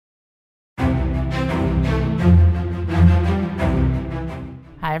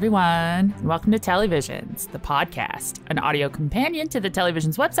Hi, everyone, and welcome to Televisions, the podcast, an audio companion to the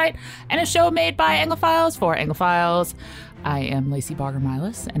Televisions website, and a show made by Anglophiles for Anglophiles. I am Lacey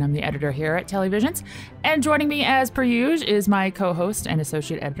Barger-Milas, and I'm the editor here at Televisions. And joining me, as per usual, is my co-host and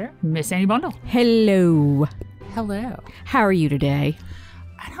associate editor, Miss Annie Bundle. Hello. Hello. How are you today?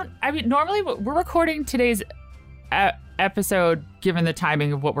 Normally we're recording today's episode, given the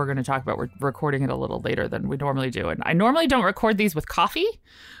timing of what we're going to talk about. We're recording it a little later than we normally do. And I normally don't record these with coffee.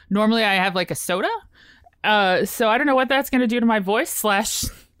 Normally I have like a soda. So I don't know what that's going to do to my voice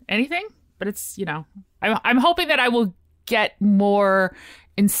 / anything. But it's, I'm hoping that I will get more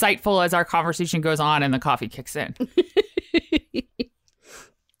insightful as our conversation goes on and the coffee kicks in.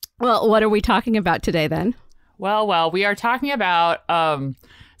 Well, what are we talking about today then? Well, we are talking about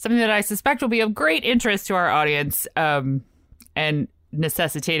something that I suspect will be of great interest to our audience and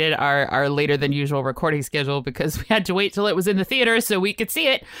necessitated our later than usual recording schedule because we had to wait till it was in the theater so we could see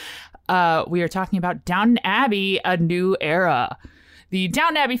it. We are talking about Downton Abbey, A New Era. The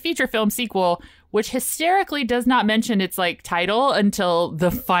Downton Abbey feature film sequel, which hysterically does not mention its title until the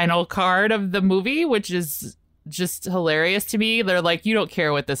final card of the movie, which is just hilarious to me. They're like, you don't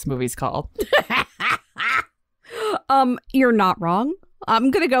care what this movie's called. You're not wrong.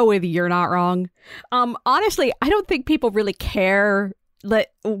 I'm going to go with you're not wrong. Honestly, I don't think people really care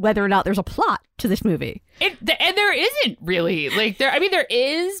whether or not there's a plot to this movie. And there isn't really. There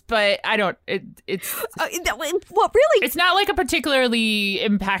is, but I don't. It's what really? It's not like a particularly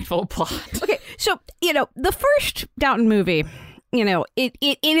impactful plot. Okay, so the first Downton movie,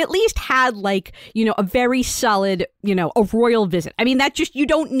 it at least had a very solid, a royal visit. I mean, you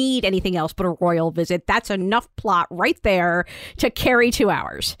don't need anything else but a royal visit. That's enough plot right there to carry 2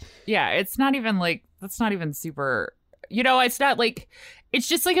 hours. Yeah, it's not even that's not even super, it's not it's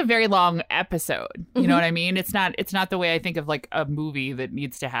just a very long episode. You know what I mean? It's not the way I think of a movie that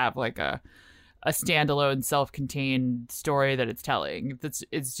needs to have a standalone, self-contained story that it's telling.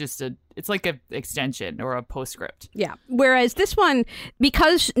 It's like an extension or a postscript. Yeah. Whereas this one,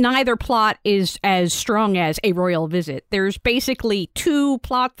 because neither plot is as strong as a royal visit, there's basically two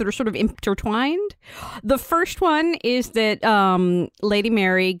plots that are sort of intertwined. The first one is that Lady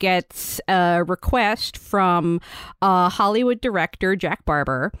Mary gets a request from Hollywood director Jack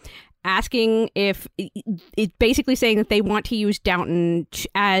Barber, asking if it's basically saying that they want to use Downton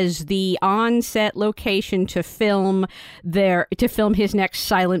as the on-set location to film his next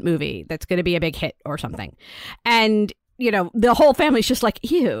silent movie that's going to be a big hit or something. And the whole family's just like,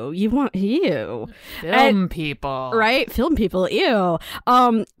 ew, you want ew. Film people. Right? Film people, ew.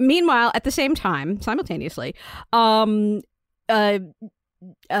 Meanwhile, at the same time, simultaneously,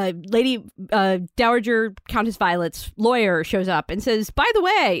 Lady Dowager Countess Violet's lawyer shows up and says, by the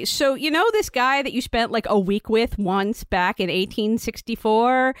way, so this guy that you spent a week with once back in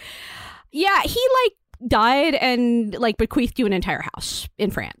 1864? Yeah, he died and bequeathed you an entire house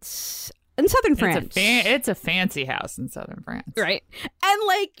in France. In southern France. It's a fancy house in southern France. Right. And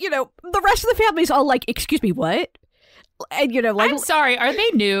the rest of the family's all excuse me, what? And I'm sorry, are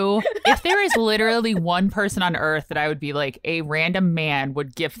they new? If there is literally one person on earth that I would be a random man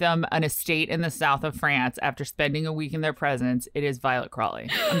would give them an estate in the south of France after spending a week in their presence, it is Violet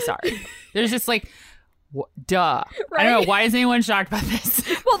Crawley. I'm sorry. There's just duh. Right? I don't know. Why is anyone shocked by this?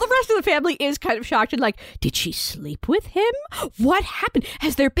 Well, the rest of the family is kind of shocked and did she sleep with him? What happened?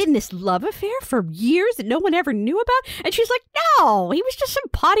 Has there been this love affair for years that no one ever knew about? And she's like, no, he was just some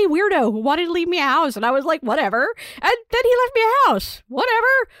potty weirdo who wanted to leave me a house. And I was like, whatever. And then he left me a house. Whatever.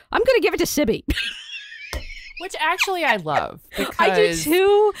 I'm going to give it to Sibby. Which actually I love. Because, I do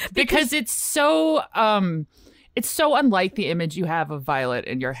too. Because it's so... it's so unlike the image you have of Violet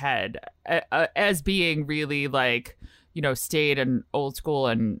in your head as being really staid and old school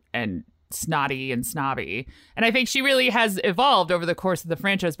and snotty and snobby. And I think she really has evolved over the course of the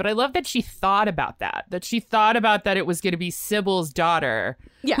franchise. But I love that she thought about that she thought about that it was going to be Sybil's daughter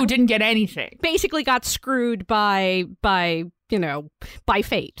who didn't get anything. Basically got screwed by fate, by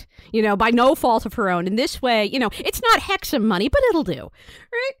no fault of her own. In this way, it's not Hexam money, but it'll do.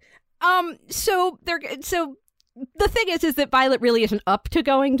 Right. So the thing is that Violet really isn't up to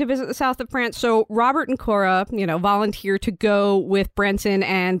going to visit the south of France. So Robert and Cora, volunteer to go with Branson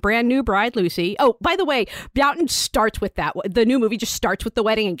and brand new bride Lucy. Oh, by the way, Downton starts with that. The new movie just starts with the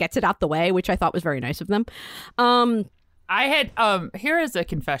wedding and gets it out the way, which I thought was very nice of them. I had here is a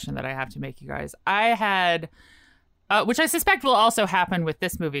confession that I have to make, you guys. I had which I suspect will also happen with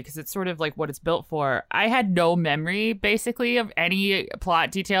this movie because it's sort of what it's built for. I had no memory, basically, of any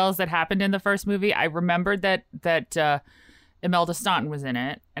plot details that happened in the first movie. I remembered that Imelda Staunton was in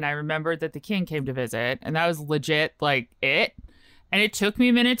it, and I remembered that the king came to visit, and that was legit, it. And it took me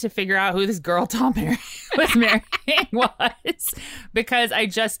a minute to figure out who this girl Tom Harry was marrying was. Because I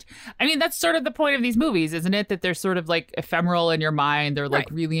mean, that's sort of the point of these movies, isn't it? That they're sort of like ephemeral in your mind. They're like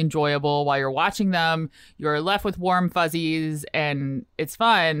really enjoyable while you're watching them. You're left with warm fuzzies and it's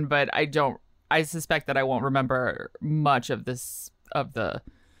fun, but I suspect that I won't remember much of the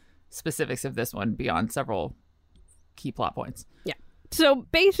specifics of this one beyond several key plot points. Yeah. So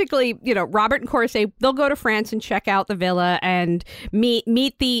basically, Robert and Cora say they'll go to France and check out the villa and meet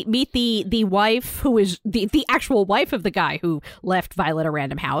the wife who is the actual wife of the guy who left Violet a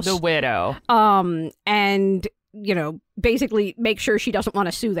random house. The widow. And basically make sure she doesn't want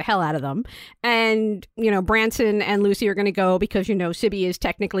to sue the hell out of them. And, Branson and Lucy are going to go because, Sibby is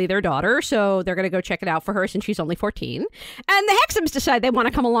technically their daughter. So they're going to go check it out for her since she's only 14. And the Hexams decide they want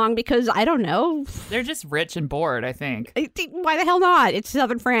to come along because, I don't know. They're just rich and bored, I think. Why the hell not? It's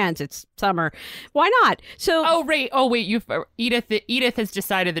southern France. It's summer. Why not? So. Oh, wait. Edith has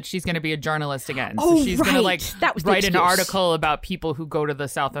decided that she's going to be a journalist again. So she's going to write an article about people who go to the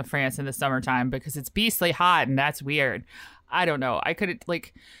south of France in the summertime because it's beastly hot and that's weird. I don't know. I could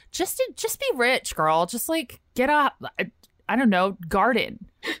just be rich, girl. Just get up. I don't know, garden.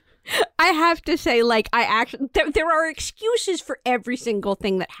 I have to say, there are excuses for every single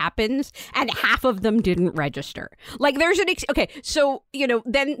thing that happens, and half of them didn't register. There's okay, so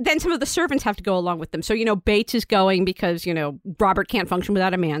then some of the servants have to go along with them. So Bates is going because Robert can't function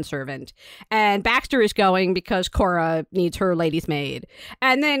without a manservant, and Baxter is going because Cora needs her lady's maid,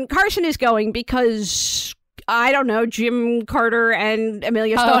 and then Carson is going because, I don't know, Jim Carter and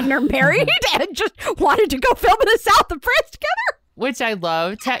Amelia Staunton are married and just wanted to go film in the south of France together. Which I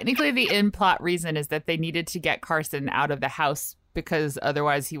love. Technically, the in-plot reason is that they needed to get Carson out of the house because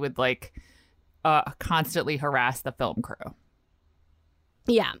otherwise he would constantly harass the film crew.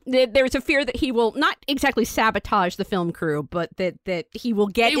 Yeah, there's a fear that he will not exactly sabotage the film crew, but that he will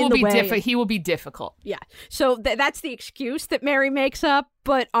get in the way. He will be difficult. Yeah. So that's the excuse that Mary makes up.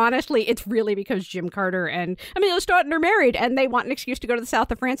 But honestly, it's really because Jim Carter and Amelia Staunton are married and they want an excuse to go to the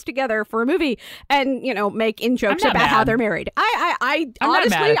south of France together for a movie and, make in-jokes about how they're married. I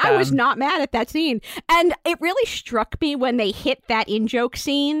honestly, I was not mad at that scene. And it really struck me when they hit that in-joke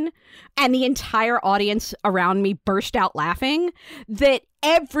scene and the entire audience around me burst out laughing that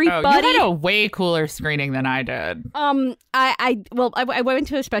everybody... Oh, you had a way cooler screening than I did. I went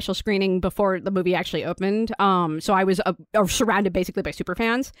to a special screening before the movie actually opened. So I was surrounded basically by super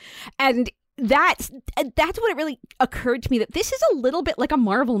fans, and that's what it really occurred to me, that this is a little bit like a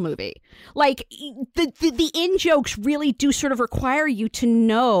Marvel movie. The in-jokes really do sort of require you to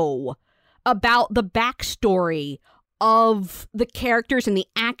know about the backstory of the characters and the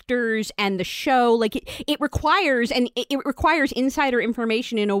actors and the show. It requires insider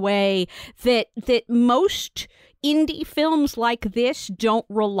information in a way that most indie films like this don't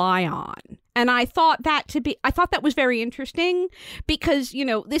rely on. And I thought that was very interesting because,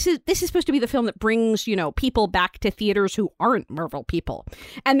 this is supposed to be the film that brings, people back to theaters who aren't Marvel people.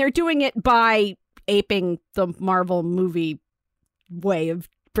 And they're doing it by aping the Marvel movie way of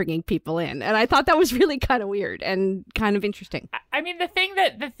bringing people in. And I thought that was really kind of weird and kind of interesting. I mean, the thing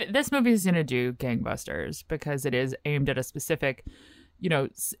that this movie is going to do gangbusters because it is aimed at a specific,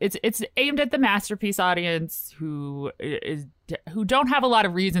 it's aimed at the masterpiece audience who don't have a lot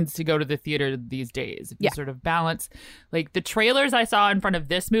of reasons to go to the theater these days. If you sort of balance the trailers I saw in front of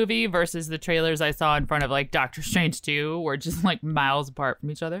this movie versus the trailers I saw in front of Doctor Strange 2 were just miles apart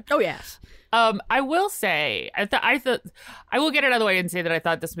from each other. Oh yes. I will say I thought I will get it out of the way and say that I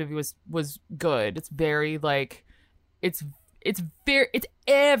thought this movie was good. It's very it's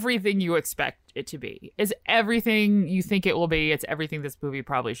everything you expect it to be. It's everything you think it will be. It's everything this movie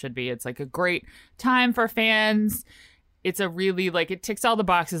probably should be. It's a great time for fans. It's a really it ticks all the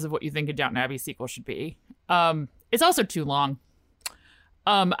boxes of what you think a Downton Abbey sequel should be. It's also too long.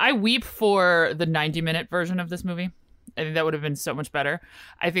 I weep for the 90-minute version of this movie. I think that would have been so much better.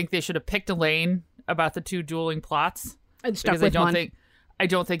 I think they should have picked a lane about the two dueling plots. And stuck with one. I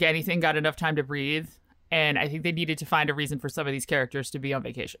don't think anything got enough time to breathe. And I think they needed to find a reason for some of these characters to be on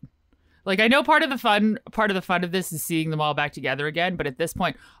vacation. I know part of the fun of this is seeing them all back together again, but at this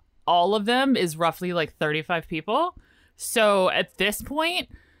point, all of them is roughly 35 people. So at this point,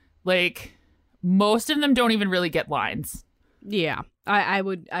 most of them don't even really get lines. Yeah, I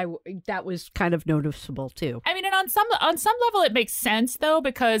would that was kind of noticeable too. I mean, and on some level it makes sense though,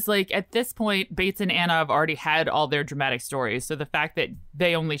 because at this point Bates and Anna have already had all their dramatic stories. So the fact that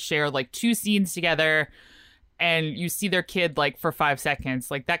they only share 2 scenes together and you see their kid for 5 seconds,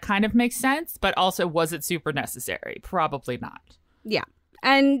 that kind of makes sense. But also, was it super necessary? Probably not. Yeah.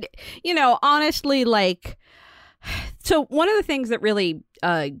 And, honestly, So one of the things that really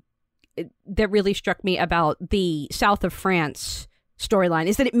struck me about the South of France storyline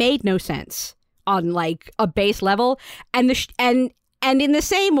is that it made no sense on like a base level, and and in the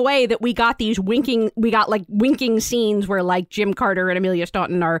same way that we got winking scenes where like Jim Carter and Amelia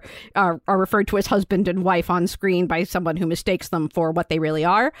Staunton are referred to as husband and wife on screen by someone who mistakes them for what they really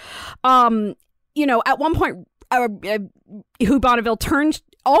are. At one point, Hugh Bonneville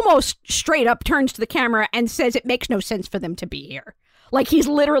almost straight up turns to the camera and says it makes no sense for them to be here. Like, he's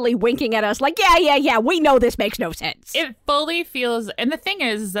literally winking at us like, yeah, we know this makes no sense. It fully feels, and the thing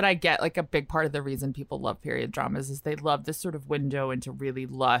is that I get, like, a big part of the reason people love period dramas is they love this sort of window into really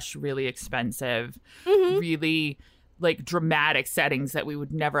lush, really expensive, really, like, dramatic settings that we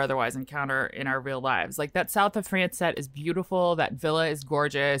would never otherwise encounter in our real lives. Like, that South of France set is beautiful. That villa is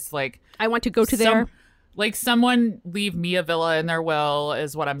gorgeous. Like, I want to go to there. Like, someone leave me a villa in their will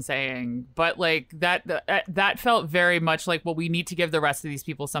is what I'm saying. But, like, that felt very much like, well, we need to give the rest of these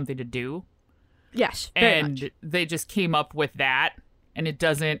people something to do. Yes, very much. They just came up with that. And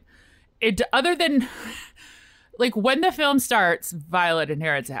other than, like, when the film starts, Violet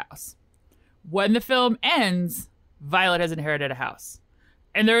inherits a house. When the film ends, Violet has inherited a house.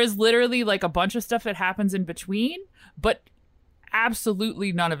 And there is literally, like, a bunch of stuff that happens in between, but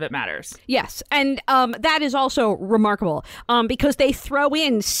absolutely none of it matters. Yes, and that is also remarkable because they throw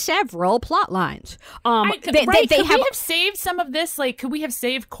in several plot lines. Could we have saved some of this? Like, could we have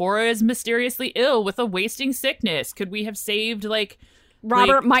saved Cora is mysteriously ill with a wasting sickness? Could we have saved, like,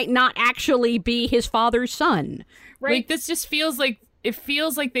 Robert might not actually be his father's son? Right. Like, this just feels like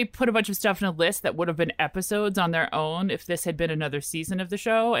they put a bunch of stuff in a list that would have been episodes on their own if this had been another season of the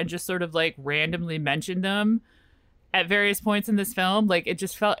show, and just sort of like randomly mentioned them at various points in this film. Like, it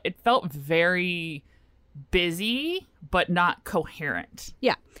felt very busy, but not coherent.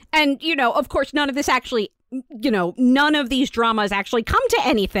 Yeah. And, of course, none of this actually, none of these dramas actually come to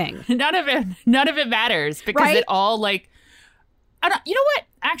anything. None of it matters because it all, like, you know what?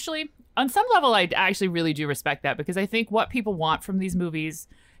 Actually, on some level, I actually really do respect that, because I think what people want from these movies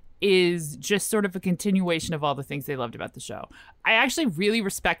is just sort of a continuation of all the things they loved about the show. I actually really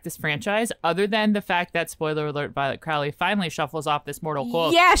respect this franchise, other than the fact that, spoiler alert, Violet Crowley finally shuffles off this mortal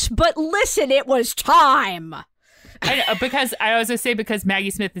coil. Yes, but listen, it was time. I know, because I was going to say, because Maggie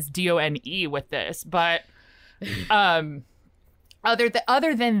Smith is Done with this, but other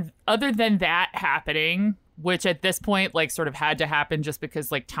than that happening, which at this point, like, sort of had to happen just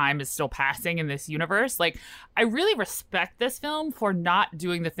because, like, time is still passing in this universe. Like, I really respect this film for not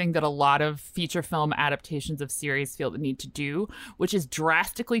doing the thing that a lot of feature film adaptations of series feel the need to do, which is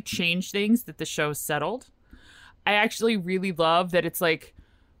drastically change things that the show settled. I actually really love that it's like,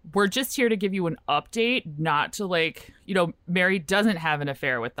 we're just here to give you an update, not to, like, Mary doesn't have an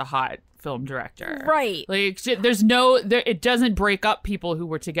affair with the hot film director. Right. Like, it doesn't break up people who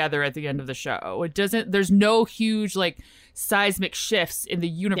were together at the end of the show. There's no huge, like, seismic shifts in the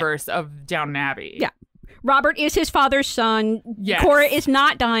universe of Downton Abbey. Yeah. Robert is his father's son. Yes. Cora is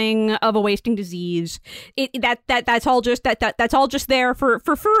not dying of a wasting disease. That's all just there for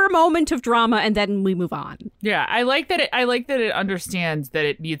a moment of drama, and then we move on. Yeah, I like that it understands that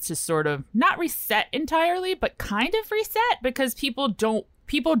it needs to sort of not reset entirely, but kind of reset, because people don't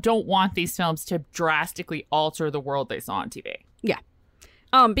want these films to drastically alter the world they saw on TV. Yeah.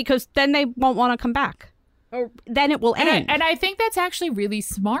 Because then they won't want to come back. Or then it will end. And I think that's actually really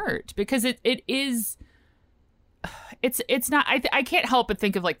smart, because it is. It's not. I can't help but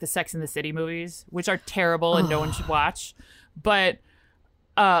think of, like, the Sex and the City movies, which are terrible and no one should watch. But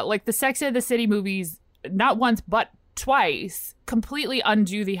like, the Sex and the City movies, not once but twice, completely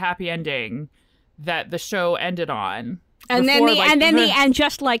undo the happy ending that the show ended on. And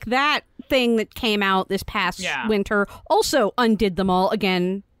just like that thing that came out this past winter also undid them all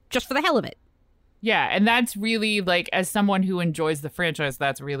again, just for the hell of it. Yeah, and that's really, like, as someone who enjoys the franchise,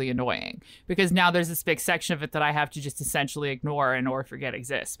 that's really annoying, because now there's this big section of it that I have to just essentially ignore or forget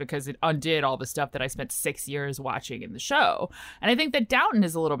exists, because it undid all the stuff that I spent 6 years watching in the show. And I think that Downton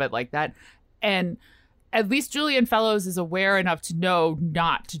is a little bit like that, and at least Julian Fellowes is aware enough to know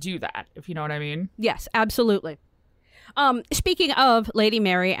not to do that, if you know what I mean. Yes, absolutely. Speaking of Lady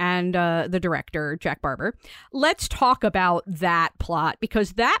Mary and the director, Jack Barber, let's talk about that plot,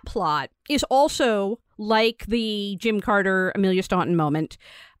 because that plot is also, like the Jim Carter, Amelia Staunton moment,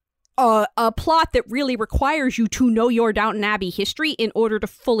 a plot that really requires you to know your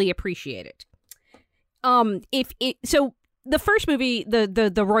the first movie,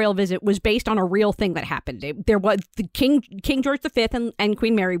 the royal visit, was based on a real thing that happened. There was the King George V and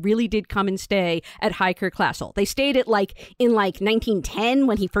Queen Mary really did come and stay at Highclere Castle. They stayed at in 1910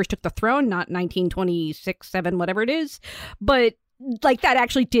 when he first took the throne, not 1926, 7, whatever it is. But that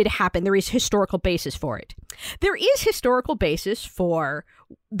actually did happen. There is historical basis for it. There is historical basis for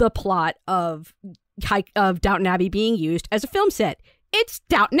the plot of Downton Abbey being used as a film set. It's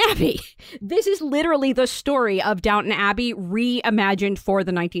Downton Abbey. This is literally the story of Downton Abbey reimagined for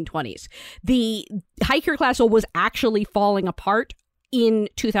the 1920s. The Highclere Castle was actually falling apart in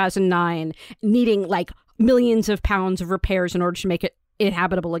 2009, needing millions of pounds of repairs in order to make it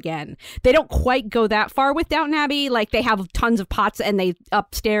inhabitable again. They don't quite go that far with Downton Abbey. They have tons of pots and they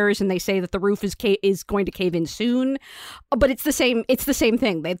upstairs and they say that the roof is going to cave in soon. But it's the same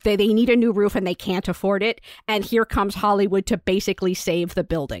thing. They need a new roof and they can't afford it. And here comes Hollywood to basically save the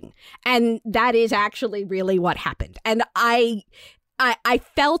building. And that is actually really what happened. And I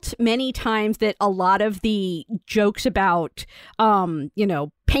felt many times that a lot of the jokes about,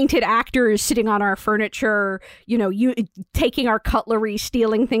 painted actors sitting on our furniture, you taking our cutlery,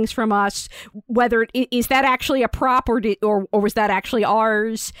 stealing things from us, whether is that actually a prop or was that actually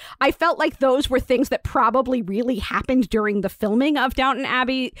ours? I felt like those were things that probably really happened during the filming of Downton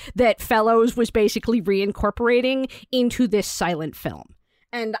Abbey that Fellows was basically reincorporating into this silent film.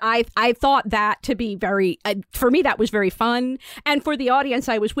 And I thought that to be for me, that was very fun. And for the audience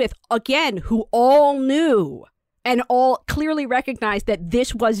I was with, again, who all knew and all clearly recognized that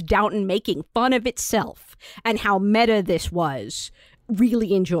this was Downton making fun of itself and how meta this was,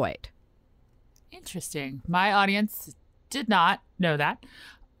 really enjoyed. Interesting. My audience did not know that.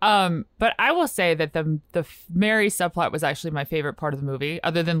 But I will say that the Mary subplot was actually my favorite part of the movie,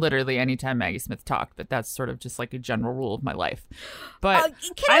 other than literally anytime Maggie Smith talked. But that's sort of just a general rule of my life. But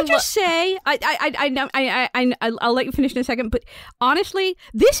can I just say, I'll let you finish in a second. But honestly,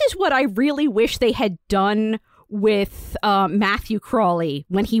 this is what I really wish they had done with Matthew Crawley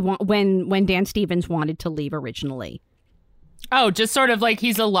when Dan Stevens wanted to leave originally. Oh, just sort of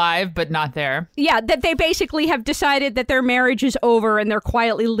he's alive, but not there. Yeah, that they basically have decided that their marriage is over and they're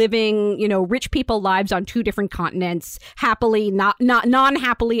quietly living, rich people lives on 2 different continents, happily, not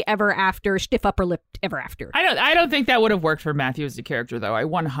non-happily ever after, stiff upper lip ever after. I don't think that would have worked for Matthew as a character, though. I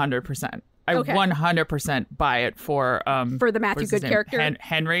 100%. I 100% buy it for the Matthew Good character.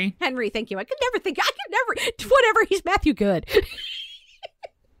 Henry. Henry, thank you. I could never, whatever, he's Matthew Good.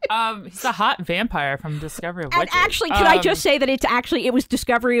 He's a hot vampire from Discovery of Witches. And actually, could I just say that it was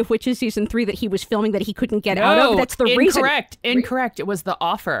Discovery of Witches season 3 that he was filming that he couldn't get out of? That's the reason. Incorrect. It was The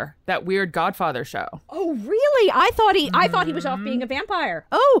Offer, that weird Godfather show. Oh, really? I thought he was off being a vampire.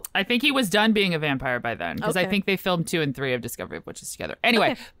 Oh, I think he was done being a vampire by then, because I think they filmed 2 and 3 of Discovery of Witches together.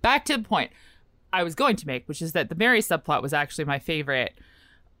 Anyway, back to the point I was going to make, which is that the Mary subplot was actually my favorite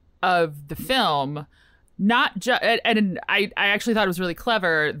of the film. Not just, and I actually thought it was really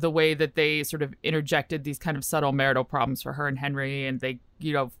clever the way that they sort of interjected these kind of subtle marital problems for her and Henry, and they,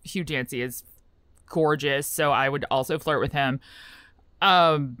 Hugh Dancy is gorgeous, so I would also flirt with him.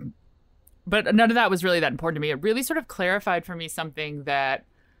 But none of that was really that important to me. It really sort of clarified for me something that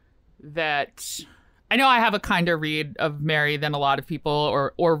I know I have a kinder read of Mary than a lot of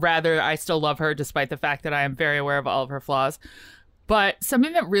people, or rather, I still love her despite the fact that I am very aware of all of her flaws. But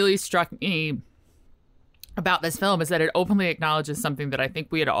something that really struck me about this film is that it openly acknowledges something that I think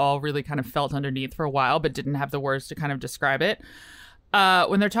we had all really kind of felt underneath for a while, but didn't have the words to kind of describe it.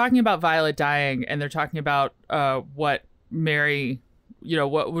 When they're talking about Violet dying and they're talking about what Mary,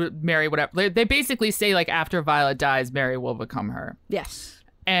 Mary, whatever, they basically say after Violet dies, Mary will become her. Yes.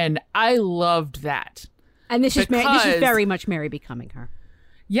 And I loved that. And this is very much Mary becoming her.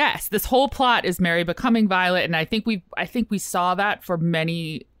 Yes, this whole plot is Mary becoming Violet, and I think we saw that for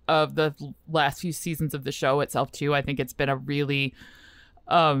many of the last few seasons of the show itself too. I think it's been a really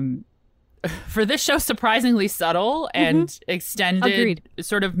for this show surprisingly subtle and extended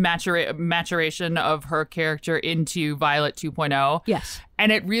sort of maturation of her character into Violet 2.0. Yes.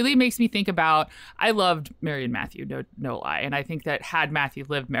 And it really makes me think about, I loved Mary and Matthew, no lie. And I think that had Matthew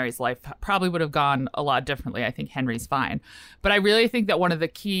lived, Mary's life probably would have gone a lot differently. I think Henry's fine. But I really think that one of the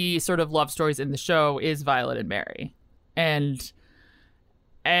key sort of love stories in the show is Violet and Mary.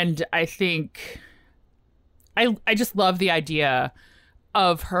 And I think I just love the idea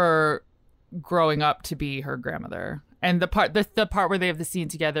of her growing up to be her grandmother. And the part where they have the scene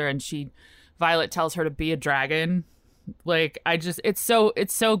together and Violet tells her to be a dragon. It's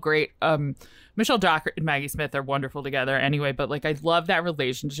so great. Michelle Dockery and Maggie Smith are wonderful together anyway, but I love that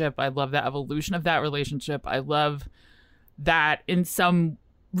relationship. I love the evolution of that relationship. I love that in some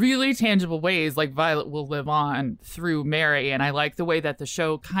really tangible ways, like Violet will live on through Mary. And I like the way that the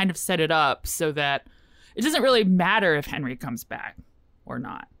show kind of set it up so that it doesn't really matter if Henry comes back or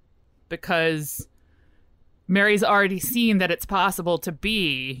not, because Mary's already seen that it's possible to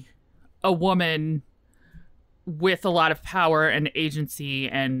be a woman with a lot of power and agency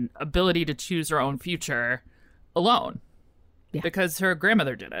and ability to choose her own future alone. Yeah. Because her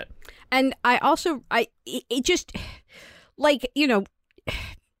grandmother did it. And I also, it just, like, you know,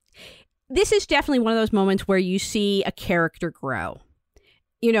 this is definitely one of those moments where you see a character grow.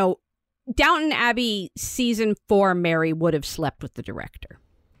 You know, Downton Abbey season 4 Mary would have slept with the director.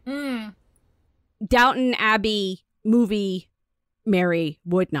 Downton Abbey movie Mary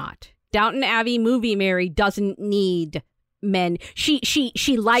would not. Downton Abbey movie Mary doesn't need men. She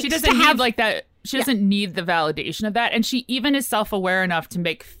likes to have like that. She doesn't need the validation of that, and she even is self-aware enough to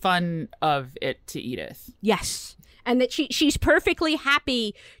make fun of it to Edith. Yes. And that she's perfectly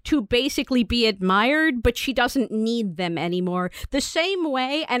happy to basically be admired, but she doesn't need them anymore. The same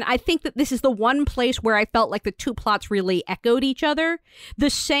way, and I think that this is the one place where I felt like the two plots really echoed each other. The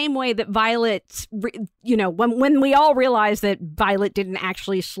same way that Violet, you know, when we all realized that Violet didn't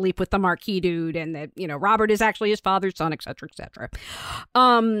actually sleep with the Marquis dude, and that, you know, Robert is actually his father's son, etc., etc.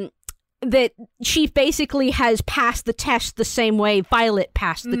 That she basically has passed the test the same way Violet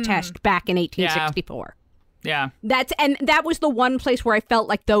passed the test back in 1864. Yeah. That was the one place where I felt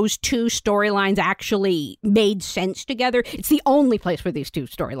like those two storylines actually made sense together. It's the only place where these two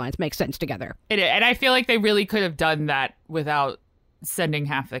storylines make sense together. And I feel like they really could have done that without sending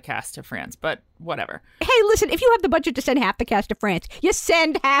half the cast to France, but whatever. Hey, listen, if you have the budget to send half the cast to France, you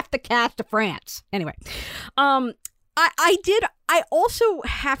send half the cast to France. Anyway, I also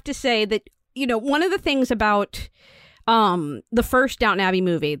have to say that, you know, one of the things about the first Downton Abbey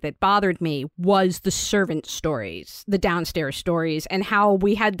movie that bothered me was the servant stories, the downstairs stories, and how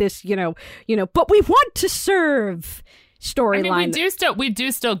we had this, you know, but we want to serve storyline. I mean, we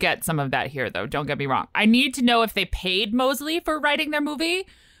do still get some of that here, though. Don't get me wrong. I need to know if they paid Mosley for writing their movie,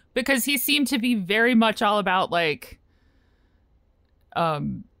 because he seemed to be very much all about like,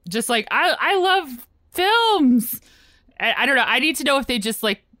 just like I love films. I don't know. I need to know if they just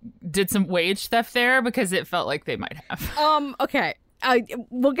like did some wage theft there, because it felt like they might have. Okay.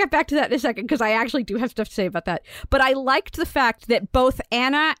 We'll get back to that in a second, because I actually do have stuff to say about that. But I liked the fact that both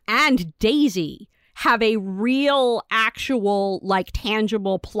Anna and Daisy have a real, actual, like,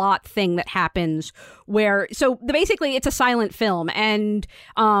 tangible plot thing that happens where, so basically it's a silent film, and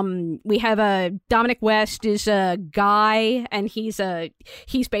we have Dominic West is a guy, and he's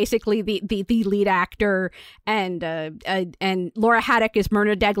basically the lead actor, and Laura Haddock is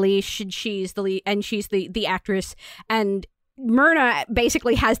Myrna Dalglish, and she's the lead, and she's the actress, and Myrna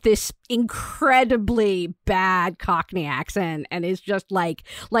basically has this incredibly bad Cockney accent and is just like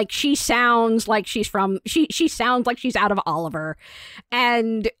she sounds like she's from she sounds like she's out of Oliver.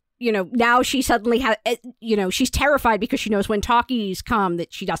 And, you know, now she suddenly has, you know, she's terrified because she knows when talkies come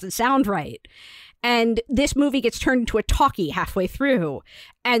that she doesn't sound right. And this movie gets turned into a talkie halfway through.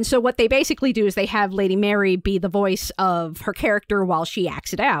 And so what they basically do is they have Lady Mary be the voice of her character while she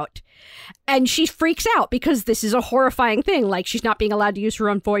acts it out. And she freaks out because this is a horrifying thing. Like, she's not being allowed to use her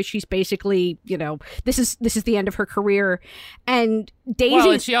own voice. She's basically, you know, this is the end of her career. And Daisy...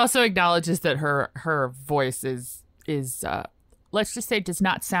 Well, and she also acknowledges that her voice is let's just say does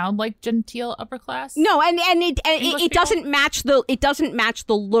not sound like genteel upper class. No, and it doesn't match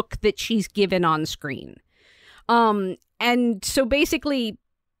the look that she's given on screen. And so basically,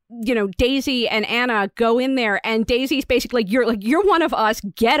 you know, Daisy and Anna go in there, and Daisy's basically you're one of us,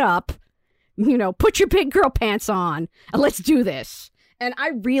 get up, you know, put your big girl pants on and let's do this. And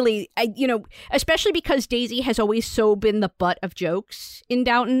I you know, especially because Daisy has always so been the butt of jokes in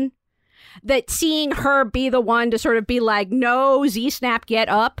Downton, that seeing her be the one to sort of be like, no, Z-Snap, get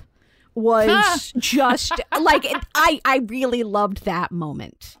up, was just like, I really loved that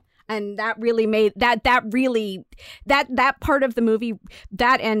moment. And that really made that part of the movie,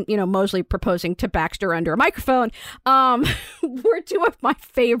 that and, you know, Mosley proposing to Baxter under a microphone, were two of my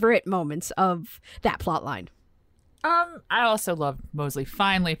favorite moments of that plot line. I also loved Mosley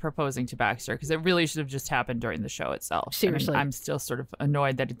finally proposing to Baxter, because it really should have just happened during the show itself. Seriously. I'm still sort of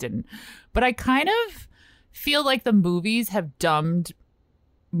annoyed that it didn't. But I kind of feel like the movies have dumbed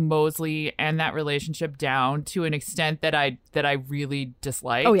Mosley and that relationship down to an extent that I really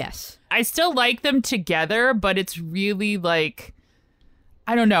dislike. Oh, yes. I still like them together, but it's really like,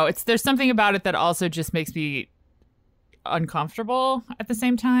 I don't know. There's something about it that also just makes me uncomfortable at the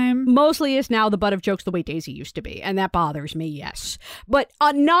same time. Mosley is now the butt of jokes the way Daisy used to be, and that bothers me, yes. But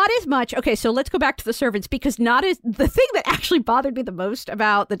not as much. Okay, so let's go back to the servants, because the thing that actually bothered me the most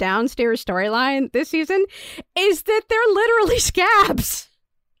about the downstairs storyline this season is that they're literally scabs.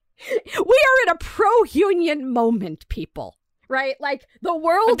 We are in a pro-union moment, people, right? Like, the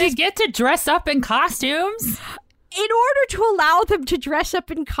world But they get to dress up in costumes. In order to allow them to dress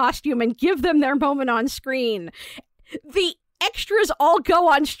up in costume and give them their moment on screen, the extras all go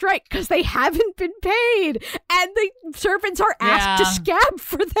on strike because they haven't been paid, and the servants are asked to scab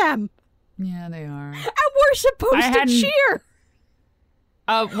for them. Yeah, they are. And we're supposed to cheer.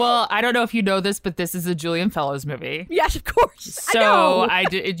 Well, I don't know if you know this, but this is a Julian Fellows movie. Yes, of course. So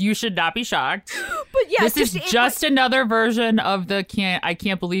you should not be shocked. But yeah, this is just another version of the I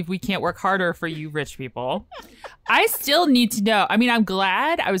can't believe we can't work harder for you rich people. I still need to know. I mean, I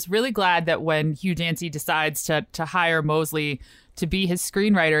was really glad that when Hugh Dancy decides to hire Mosley to be his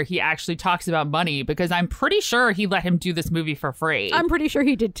screenwriter, he actually talks about money, because I'm pretty sure he let him do this movie for free. I'm pretty sure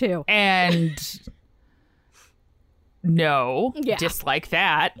he did too. And dislike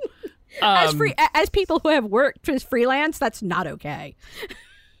that. As people who have worked as freelance, that's not okay.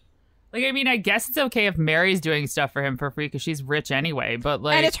 Like, I mean, I guess it's okay if Mary's doing stuff for him for free because she's rich anyway, but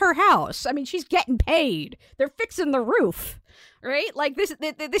like... And it's her house. I mean, she's getting paid. They're fixing the roof, right? Like, this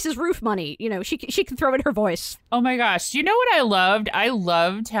is roof money. You know, she can throw in her voice. Oh my gosh. Do you know what I loved? I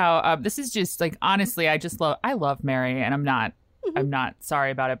loved how, this is just, like, honestly, I love Mary, and I'm not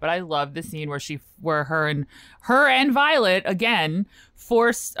sorry about it, but I love the scene where her and Violet, again,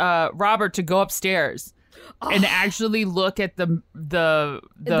 force Robert to go upstairs. And actually look at the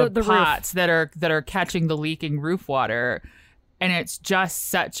pots roof that are catching the leaking roof water, and it's just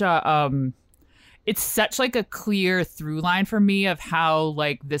such a it's such like a clear through line for me of how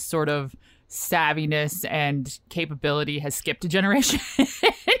like this sort of savviness and capability has skipped a generation. Not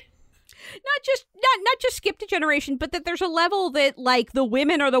just skipped a generation, but that there's a level that like the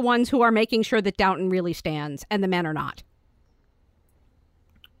women are the ones who are making sure that Downton really stands, and the men are not.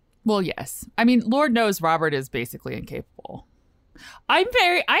 Well, yes. I mean, Lord knows Robert is basically incapable. I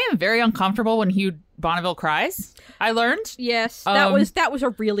am very uncomfortable when Hugh Bonneville cries. I learned. Yes, that was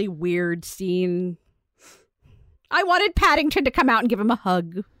a really weird scene. I wanted Paddington to come out and give him a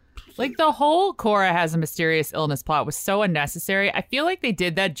hug. Like, the whole Cora has a mysterious illness plot was so unnecessary. I feel like they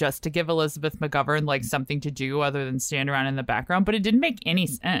did that just to give Elizabeth McGovern, like, something to do other than stand around in the background, but it didn't make any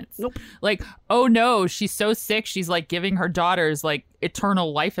sense. Nope. Like, oh no, she's so sick, she's, like, giving her daughters, like,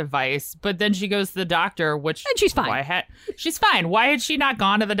 eternal life advice, but then she goes to the doctor, and she's fine. She's fine. Why had she not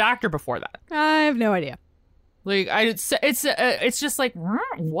gone to the doctor before that? I have no idea. Like, it's just like,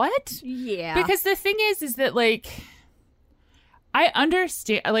 what? Yeah. Because the thing is that, like... I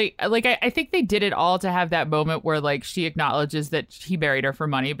understand, I think they did it all to have that moment where, like, she acknowledges that he married her for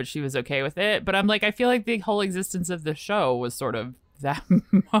money, but she was okay with it. But I'm like, I feel like the whole existence of the show was sort of that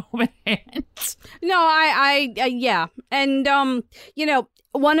moment. No, yeah. And, you know,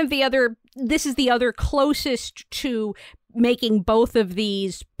 this is the other closest to making both of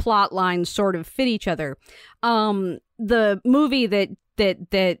these plot lines sort of fit each other. The movie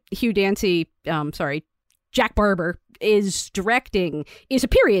that Hugh Dancy, Jack Barber is directing is a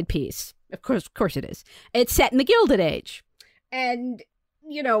period piece. Of course it is. It's set in the Gilded Age. And,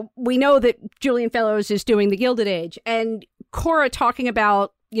 you know, we know that Julian Fellows is doing the Gilded Age. And Cora talking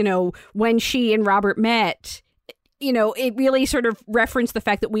about, you know, when she and Robert met, you know, it really sort of referenced the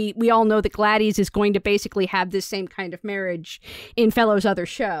fact that we all know that Gladys is going to basically have this same kind of marriage in Fellows' other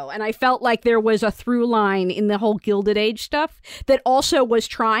show. And I felt like there was a through line in the whole Gilded Age stuff that also was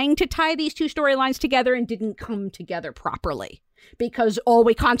trying to tie these two storylines together and didn't come together properly because all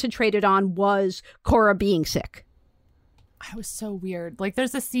we concentrated on was Cora being sick. I was so weird. Like,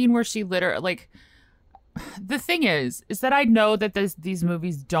 there's a scene where she literally, like... The thing is that I know that these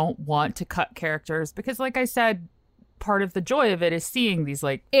movies don't want to cut characters because, like I said, part of the joy of it is seeing these,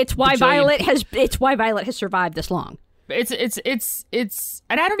 like, it's why Violet has survived this long. It's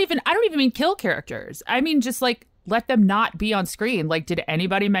and I don't even mean kill characters. I mean just like let them not be on screen. Like, did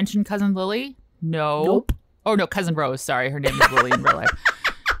anybody mention Cousin Lily? No. Nope. Oh no, Cousin Rose. Sorry, her name is Lily in real life.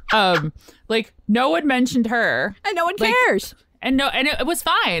 Like no one mentioned her, and no one cares. And it was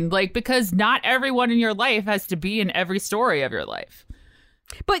fine, like, because not everyone in your life has to be in every story of your life.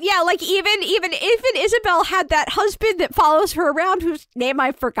 But yeah, like even Isabel had that husband that follows her around whose name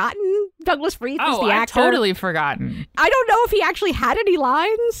I've forgotten. Douglas Freeth is the actor. I've totally forgotten. I don't know if he actually had any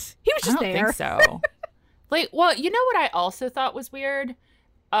lines. He was just there. I don't think so. Like, well, you know what I also thought was weird?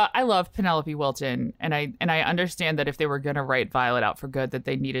 I love Penelope Wilton, and I understand that if they were going to write Violet out for good, that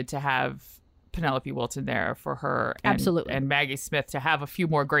they needed to have Penelope Wilton there for her and, Absolutely. and Maggie Smith to have a few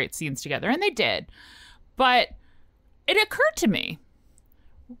more great scenes together. And they did. But it occurred to me,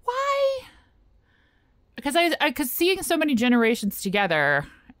 why? Because seeing so many generations together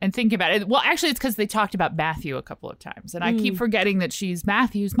and thinking about it, well, actually, it's because they talked about Matthew a couple of times. And I keep forgetting that she's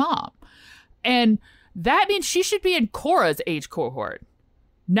Matthew's mom. And that means she should be in Cora's age cohort,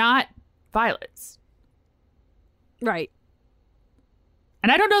 not Violet's. Right.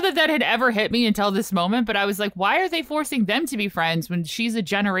 And I don't know that that had ever hit me until this moment, but I was like, why are they forcing them to be friends when she's a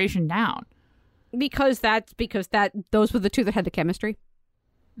generation down? Because those were the two that had the chemistry.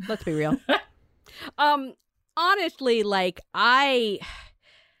 Let's be real. Honestly, like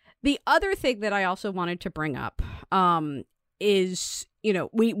the other thing that I also wanted to bring up is, you know,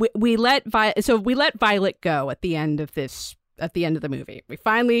 we let Violet go at the end of the movie. We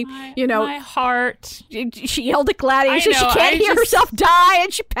finally, my heart. She yelled at Gladiator. She can't hear herself die,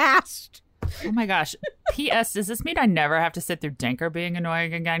 and she passed. Oh my gosh. P.S. Does this mean I never have to sit through Denker being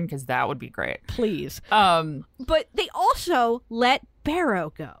annoying again? Because that would be great. Please. But they also let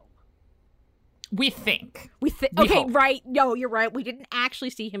Barrow go. We think. Okay, hope. right. No, you're right. We didn't actually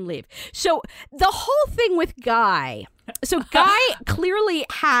see him leave. So the whole thing with Guy. So Guy clearly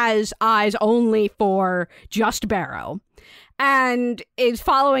has eyes only for just Barrow and is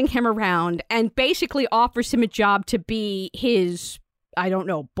following him around and basically offers him a job to be his, I don't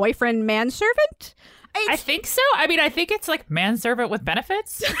know, boyfriend, manservant? I think so. I mean, I think it's like manservant with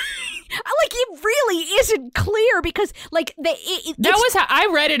benefits. Like, it really isn't clear because, like, that was how I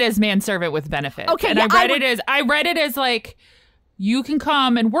read it, as manservant with benefits. Okay, and yeah, I read it as like, you can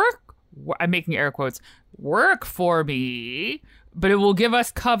come and work. I'm making air quotes. Work for me, but it will give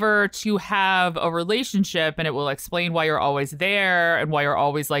us cover to have a relationship, and it will explain why you're always there and why you're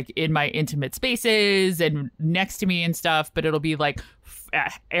always like in my intimate spaces and next to me and stuff. But it'll be like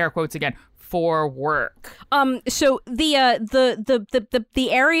air quotes again. For work. So the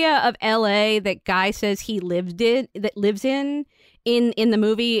area of LA that Guy says he lives in the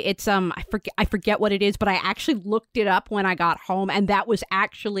movie, it's I forget what it is, but I actually looked it up when I got home, and that was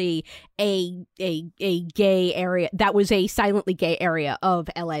actually a gay area. That was a silently gay area of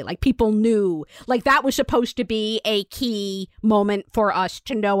LA. Like, people knew, like, that was supposed to be a key moment for us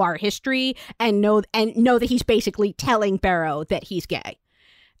to know our history and know that he's basically telling Barrow that he's gay.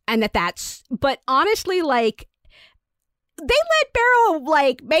 And but honestly, like, they let Barrow,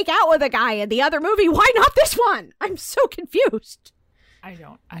 like, make out with a guy in the other movie. Why not this one? I'm so confused. I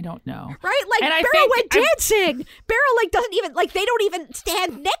don't know. Right? Like, and Barrow went dancing. Barrow, like, doesn't even, like, they don't even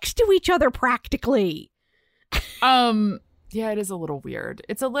stand next to each other practically. Yeah, it is a little weird.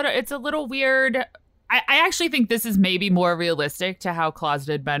 It's a little weird. I actually think this is maybe more realistic to how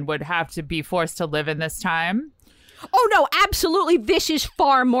closeted men would have to be forced to live in this time. Oh, no, absolutely. This is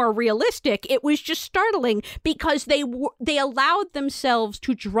far more realistic. It was just startling because they allowed themselves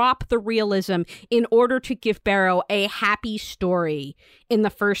to drop the realism in order to give Barrow a happy story in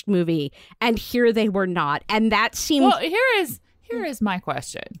the first movie. And here they were not. And that seemed... Well, here is my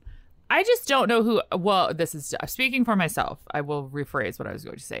question. I just don't know who... Well, this is... Speaking for myself, I will rephrase what I was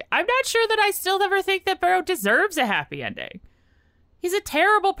going to say. I'm not sure that I still ever think that Barrow deserves a happy ending. He's a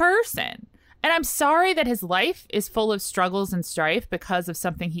terrible person. And I'm sorry that his life is full of struggles and strife because of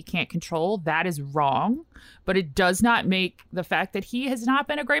something he can't control. That is wrong. But it does not make the fact that he has not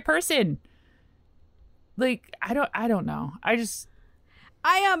been a great person. Like, I don't know.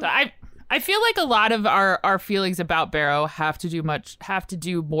 I feel like a lot of our feelings about Barrow have to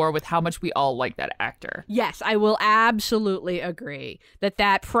do more with how much we all like that actor. Yes, I will absolutely agree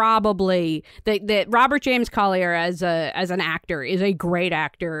that probably that Robert James Collier as an actor is a great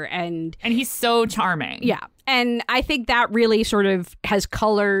actor, and he's so charming. Yeah, and I think that really sort of has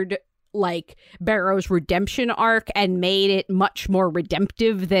colored, like, Barrow's redemption arc and made it much more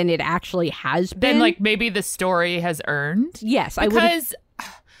redemptive than it actually has been. Than, like, maybe the story has earned. Yes, because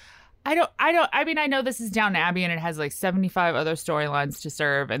I mean, I know this is Downton Abbey and it has like 75 other storylines to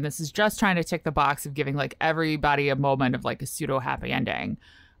serve, and this is just trying to tick the box of giving like everybody a moment of like a pseudo happy ending.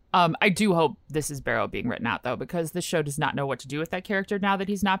 I do hope this is Barrow being written out, though, because this show does not know what to do with that character now that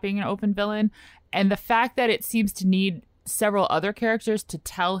he's not being an open villain. And the fact that it seems to need several other characters to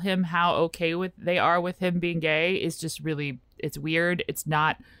tell him how okay they are with him being gay is just really, it's weird. It's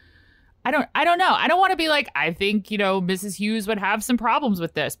not... I don't know. I don't want to be like, I think, Mrs. Hughes would have some problems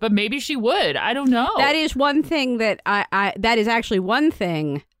with this, but maybe she would. I don't know. That is one thing that that is actually one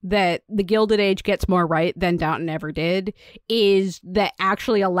thing that the Gilded Age gets more right than Downton ever did, is that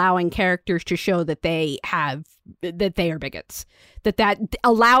actually allowing characters to show that they are bigots, that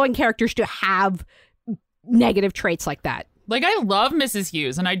allowing characters to have negative traits like that Like, I love Mrs.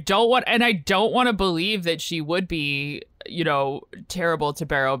 Hughes, and I don't want to believe that she would be, you know, terrible to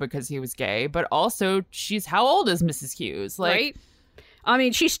Barrow because he was gay. But also, she's how old is Mrs. Hughes? Like, right? I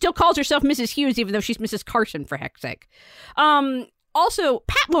mean, she still calls herself Mrs. Hughes, even though she's Mrs. Carson, for heck's sake. Also,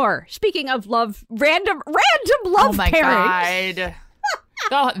 Patmore. Speaking of love, random love pairings. Oh my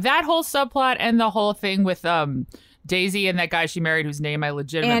God. That whole subplot and the whole thing with Daisy and that guy she married whose name I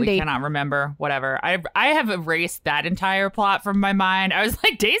legitimately cannot remember. Whatever. I have erased that entire plot from my mind. I was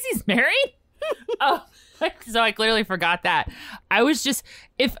like, Daisy's married? Oh, so I clearly forgot that. I was just,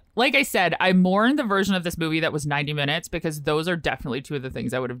 like I said, I mourn the version of this movie that was 90 minutes because those are definitely two of the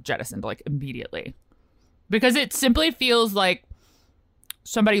things I would have jettisoned like immediately. Because it simply feels like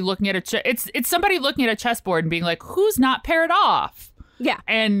somebody looking at it's somebody looking at a chessboard and being like, who's not paired off? Yeah.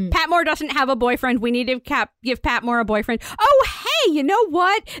 And Patmore doesn't have a boyfriend. We need to give Patmore a boyfriend. Oh, hey, you know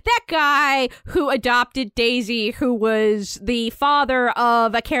what? That guy who adopted Daisy, who was the father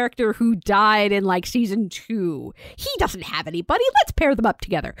of a character who died in like season 2, he doesn't have anybody. Let's pair them up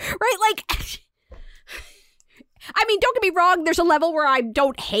together. Right? Like, I mean, don't get me wrong. There's a level where I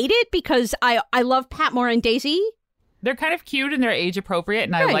don't hate it because I love Patmore and Daisy. They're kind of cute and they're age appropriate,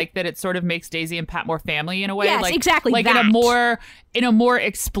 and I like that it sort of makes Daisy and Patmore family in a way. Yes, like, exactly. Like that. in a more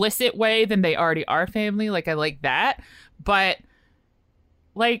explicit way than they already are family. Like, I like that, but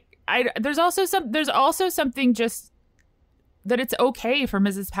like there's also something just that it's okay for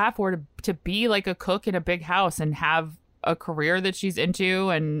Mrs. Patmore to be like a cook in a big house and have a career that she's into,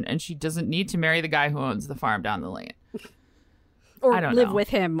 and she doesn't need to marry the guy who owns the farm down the lane. Or live with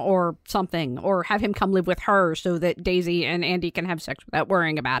him or something, or have him come live with her so that Daisy and Andy can have sex without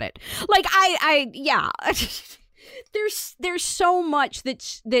worrying about it. Like, yeah. There's so much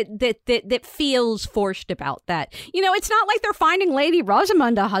that feels forced about that. You know, it's not like they're finding Lady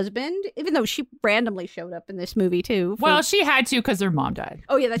Rosamund a husband, even though she randomly showed up in this movie too. Well, she had to because her mom died.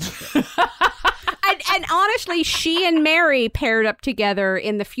 Oh yeah, that's true. And honestly, she and Mary paired up together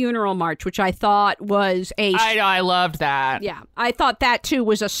in the funeral march, which I thought was I know, I loved that. Yeah, I thought that too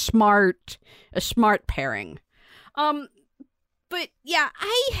was a smart pairing. But yeah,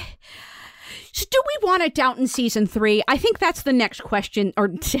 so do we want a Downton season 3? I think that's the next question. Or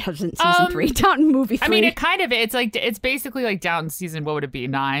season 3, Downton movie 3. I mean, it's basically like Downton season, what would it be,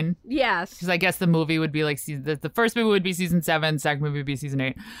 9? Yes. Because I guess the movie would be like the first movie would be season 7, second movie would be season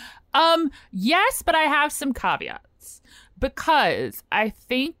 8. Yes, but I have some caveats because I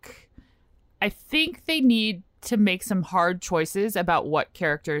think they need to make some hard choices about what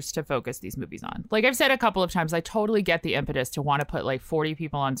characters to focus these movies on. Like I've said a couple of times, I totally get the impetus to want to put like 40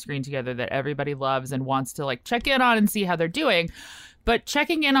 people on screen together that everybody loves and wants to like check in on and see how they're doing. But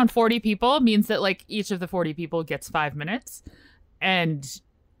checking in on 40 people means that like each of the 40 people gets 5 minutes. And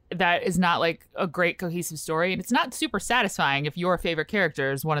that is not like a great cohesive story. And it's not super satisfying if your favorite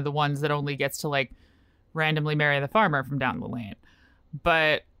character is one of the ones that only gets to like randomly marry the farmer from down the lane.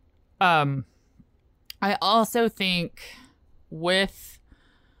 But I also think I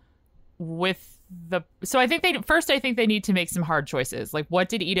think they need to make some hard choices. Like, what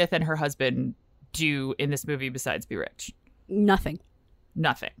did Edith and her husband do in this movie besides be rich? Nothing.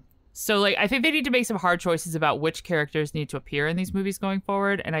 So, like, I think they need to make some hard choices about which characters need to appear in these movies going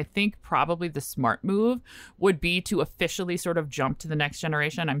forward. And I think probably the smart move would be to officially sort of jump to the next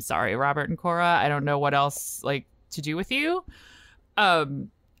generation. I'm sorry, Robert and Cora. I don't know what else, like, to do with you.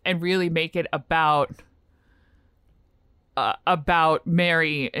 And really make it about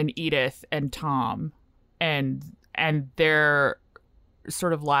Mary and Edith and Tom and their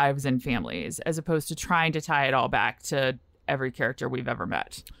sort of lives and families, as opposed to trying to tie it all back to every character we've ever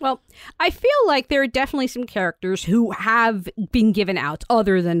met. Well, I feel like there are definitely some characters who have been given out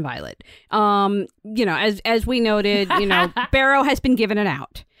other than Violet. You know, as we noted, you know, Barrow has been given an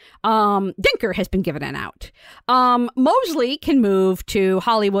out. Denker has been given an out. Mosley can move to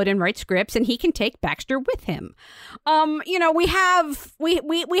Hollywood and write scripts, and he can take Baxter with him. You know, we have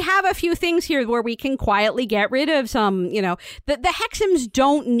a few things here where we can quietly get rid of some, you know, the Hexhams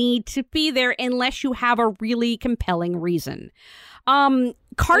don't need to be there unless you have a really compelling reason.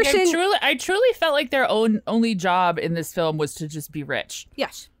 Carson, like I truly felt like their only job in this film was to just be rich.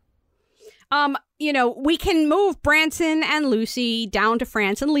 Yes. You know, we can move Branson and Lucy down to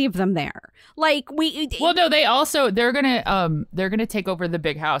France and leave them there. Like well, no, they're gonna take over the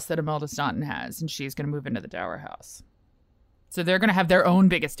big house that Imelda Staunton has, and she's gonna move into the Dower House. So they're gonna have their own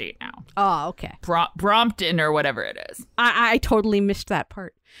big estate now. Oh, okay. Brompton or whatever it is. I totally missed that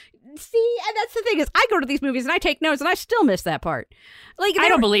part. See, and that's the thing is, I go to these movies and I take notes, and I still miss that part. Like, I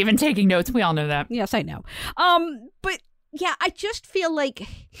don't believe in taking notes. We all know that. Yes, I know. But yeah, I just feel like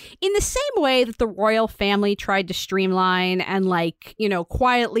in the same way that the royal family tried to streamline and like, you know,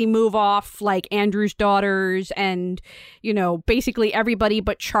 quietly move off like Andrew's daughters and, you know, basically everybody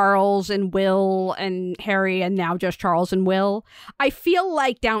but Charles and Will and Harry and now just Charles and Will. I feel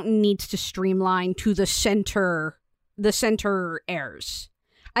like Downton needs to streamline to the center heirs.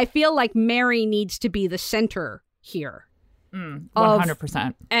 I feel like Mary needs to be the center here.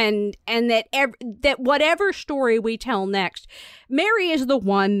 100%. And that whatever story we tell next, Mary is the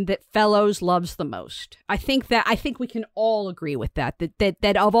one that Fellows loves the most. I think we can all agree with that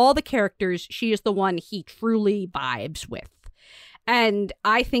of all the characters, she is the one he truly vibes with. And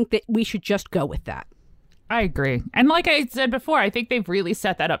I think that we should just go with that. I agree. And like I said before, I think they've really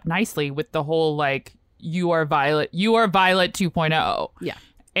set that up nicely with the whole like you are Violet 2.0. Yeah.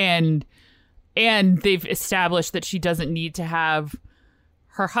 And they've established that she doesn't need to have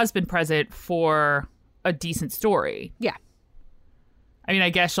her husband present for a decent story. Yeah. I mean, I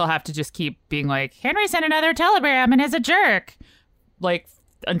guess she'll have to just keep being like, Henry sent another telegram and is a jerk. Like,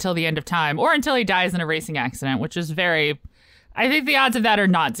 until the end of time. Or until he dies in a racing accident, which is I think the odds of that are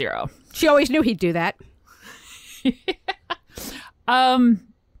not zero. She always knew he'd do that.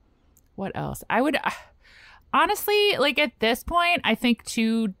 What else? I would... honestly, like, at this point, I think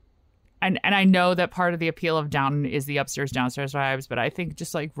And I know that part of the appeal of Downton is the upstairs downstairs vibes, but I think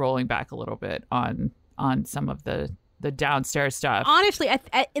just like rolling back a little bit on some of the downstairs stuff. Honestly,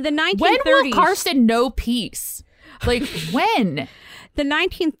 in the 1930s, when will Carson know peace? Like when? The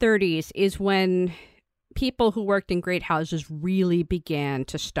 1930s is when people who worked in great houses really began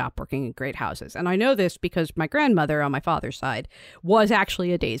to stop working in great houses. And I know this because my grandmother on my father's side was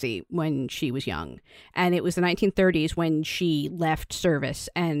actually a daisy when she was young. And it was the 1930s when she left service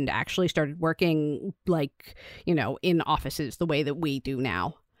and actually started working like, you know, in offices the way that we do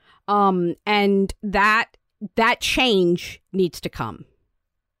now. And that change needs to come.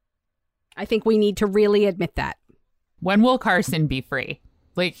 I think we need to really admit that. When will Carson be free?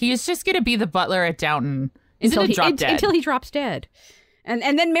 Like, he's just going to be the butler at Downton until he drops dead. And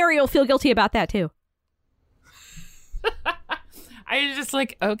then Mary will feel guilty about that, too. I was just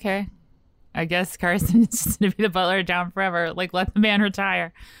like, okay, I guess Carson is just going to be the butler at Downton forever. Like, let the man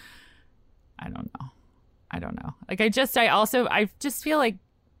retire. I don't know. Like, I just feel like,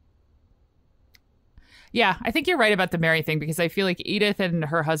 yeah, I think you're right about the Mary thing because I feel like Edith and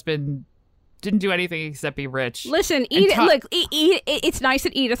her husband didn't do anything except be rich. Listen, Edith, it's nice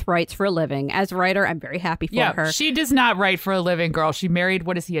that Edith writes for a living. As a writer, I'm very happy for her. She does not write for a living, girl. She married,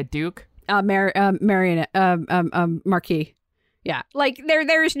 what is he, a duke? Marquis. Yeah, like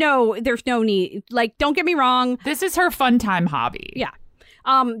there's no need. Like, don't get me wrong. This is her fun time hobby. Yeah.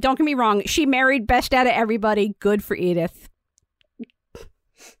 Don't get me wrong. She married best out of everybody. Good for Edith.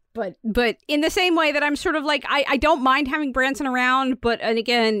 But in the same way that I'm sort of like, I don't mind having Branson around, and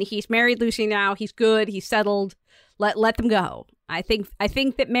again, he's married Lucy now. He's good. He's settled. Let them go. I think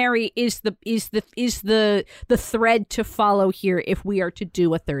that Mary is the thread to follow here if we are to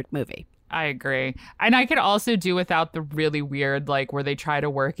do a third movie. I agree. And I could also do without the really weird, like, where they try to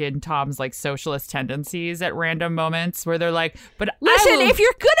work in Tom's, like, socialist tendencies at random moments where they're like, but listen, if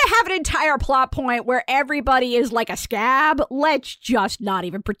you're going to have an entire plot point where everybody is like a scab, let's just not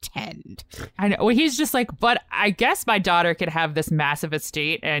even pretend. I know. Well, he's just like, but I guess my daughter could have this massive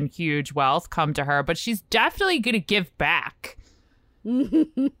estate and huge wealth come to her, but she's definitely going to give back.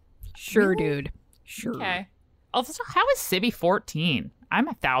 Sure, dude. Sure. Okay. Also, how is Sibby 14? I'm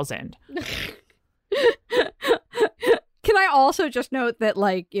 1,000. Can I also just note that,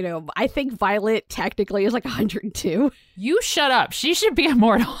 like, you know, I think Violet technically is like 102. You shut up. She should be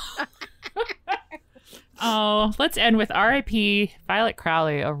immortal. Oh, let's end with R.I.P. Violet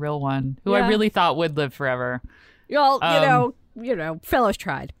Crowley, a real one, who I really thought would live forever. Well, Fellows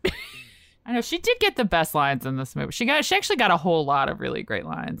tried. I know she did get the best lines in this movie. She actually got a whole lot of really great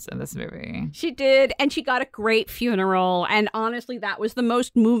lines in this movie. She did, and she got a great funeral. And honestly, that was the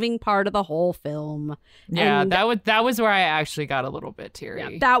most moving part of the whole film. Yeah, and that was where I actually got a little bit teary.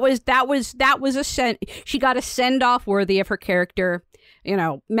 Yeah, that was a she got a send off worthy of her character. You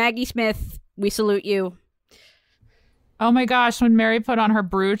know, Maggie Smith, we salute you. Oh my gosh, when Mary put on her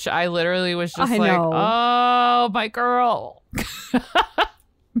brooch, I literally was just oh, my girl.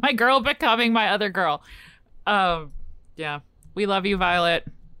 My girl becoming my other girl. Yeah. We love you, Violet.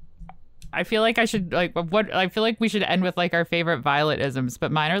 I feel like I should I feel like we should end with like our favorite Violet-isms, but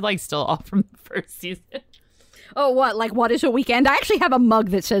mine are like still all from the first season. Oh, what? Like, what is a weekend? I actually have a mug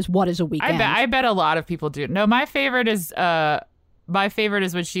that says, what is a weekend? I bet a lot of people do. No, my favorite is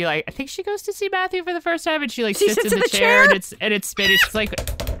when she, like, I think she goes to see Matthew for the first time and she like sits in the chair and it's spinning. She's like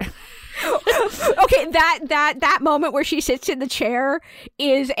Okay, that moment where she sits in the chair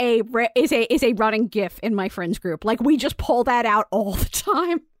is a running gif in my friends group. Like, we just pull that out all the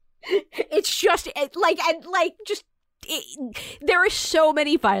time. It's just there are so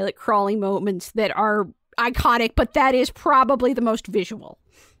many Violet crawling moments that are iconic, but that is probably the most visual.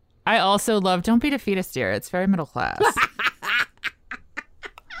 I also love Don't Be Defeatist, dear. It's very middle class.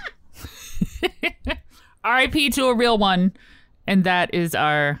 R.I.P. to a real one. And that is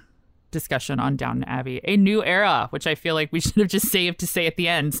our discussion on Downton Abbey. A new era, which I feel like we should have just saved to say at the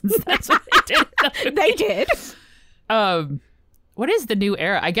end, since that's what they did. They did. What is the new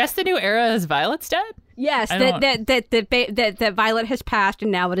era? I guess the new era is Violet's dead? Yes, that Violet has passed,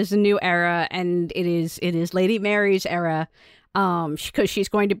 and now it is a new era, and it is Lady Mary's era. Because she's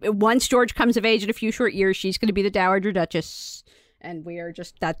going to, once George comes of age in a few short years, she's going to be the Dowager Duchess, and we are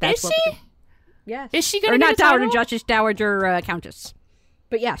just that's is what she? Yes. Is she going to be not the Dowager title? Duchess, Dowager Countess?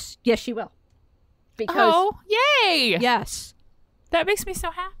 But yes, she will. Because yay! yes, that makes me so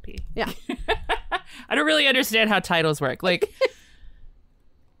happy. Yeah. I don't really understand how titles work. Like,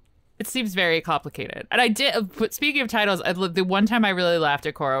 it seems very complicated. And I did. But speaking of titles, the one time I really laughed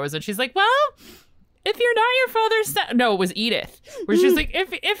at Cora was when she's like, "Well, if you're not your father's son," no, it was Edith, where she's like,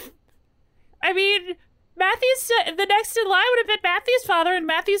 "If I mean, Matthew's the next in line would have been Matthew's father, and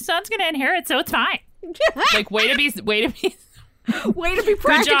Matthew's son's going to inherit, so it's fine." Like, way to be way to be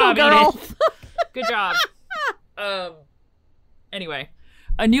practical, good job, girl. Edith. Good job. Anyway,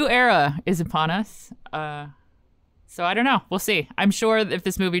 a new era is upon us. So I don't know. We'll see. I'm sure if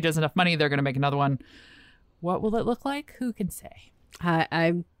this movie does enough money, they're going to make another one. What will it look like? Who can say?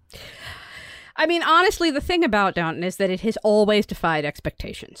 I mean, honestly, the thing about Downton is that it has always defied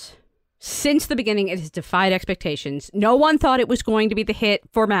expectations. Since the beginning, it has defied expectations. No one thought it was going to be the hit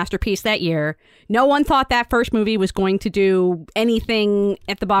for Masterpiece that year. No one thought that first movie was going to do anything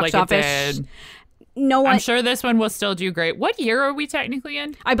at the box office. No one. I'm sure this one will still do great. What year are we technically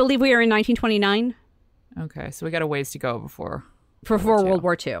in? I believe we are in 1929. Okay, so we got a ways to go before World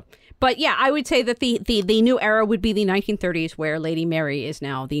War II. But yeah, I would say that the new era would be the 1930s, where Lady Mary is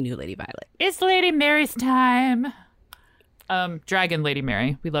now the new Lady Violet. It's Lady Mary's time. Dragon Lady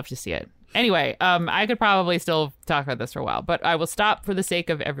Mary. We'd love to see it. Anyway, I could probably still talk about this for a while, but I will stop for the sake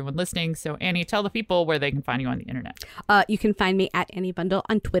of everyone listening. So, Annie, tell the people where they can find you on the internet. You can find me at Annie Bundle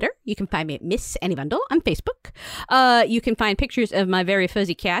on Twitter. You can find me at Miss Annie Bundle on Facebook. You can find pictures of my very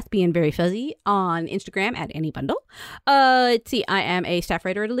fuzzy cat being very fuzzy on Instagram at Annie Bundle. Let's see, I am a staff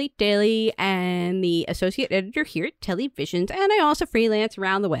writer at Elite Daily and the associate editor here at Televisions, and I also freelance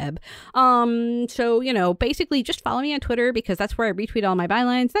around the web. So, you know, basically just follow me on Twitter because that's where I retweet all my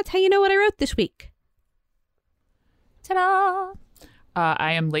bylines. That's how you know what I wrote this week. Ta-da!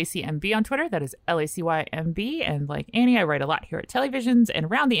 I am Lacey MB on Twitter. That is LACYMB. And like Annie, I write a lot here at Televisions and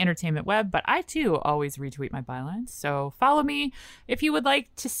around the entertainment web, but I too always retweet my bylines. So follow me if you would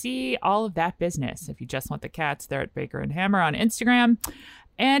like to see all of that business. If you just want the cats, they're at Baker and Hammer on Instagram.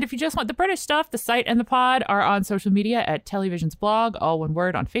 And if you just want the British stuff, the site and the pod are on social media at Televisions Blog, all one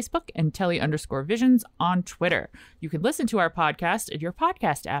word, on Facebook, and Telly_Visions on Twitter. You can listen to our podcast at your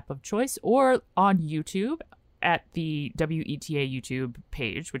podcast app of choice or on YouTube at the WETA YouTube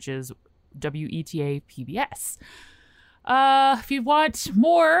page, which is WETA PBS. If you want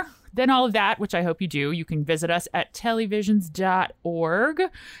more than all of that, which I hope you do, you can visit us at televisions.org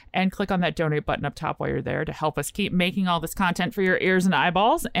and click on that donate button up top while you're there to help us keep making all this content for your ears and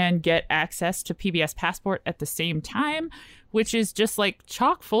eyeballs and get access to PBS Passport at the same time, which is just like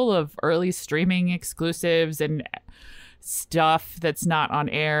chock full of early streaming exclusives and stuff that's not on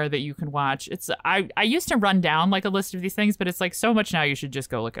air that you can watch. I used to run down like a list of these things, but it's like so much now you should just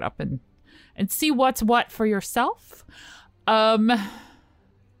go look it up and see what's what for yourself.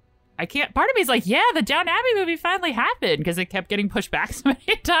 I can't. Part of me is like, yeah, the Downton Abbey movie finally happened because it kept getting pushed back so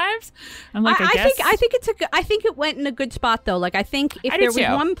many times. I'm like, I think it went in a good spot though. Like, I think if there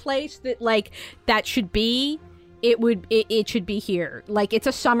was one place that like that should be, it should be here. Like, it's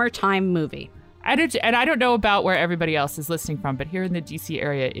a summertime movie. I don't know about where everybody else is listening from, but here in the DC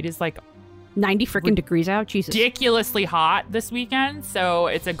area, it is like 90 freaking degrees out. Jesus, ridiculously hot this weekend. So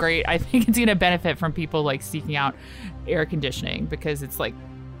I think it's going to benefit from people like seeking out air conditioning because it's like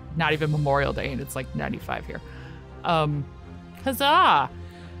not even Memorial Day and it's like 95 here. Huzzah!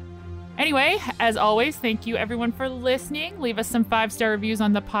 Anyway, as always, thank you everyone for listening. Leave us some 5-star reviews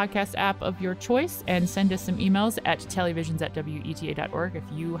on the podcast app of your choice and send us some emails at televisions@weta.org if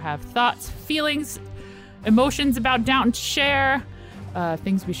you have thoughts, feelings, emotions about Downton to share.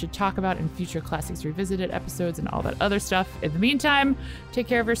 things we should talk about in future Classics Revisited episodes and all that other stuff. In the meantime, take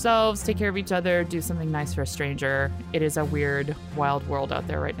care of yourselves, take care of each other, do something nice for a stranger. It is a weird, wild world out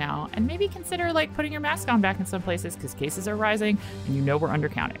there right now. And maybe consider putting your mask on back in some places because cases are rising and we're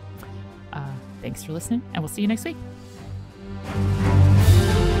undercounting. Thanks for listening, and we'll see you next week.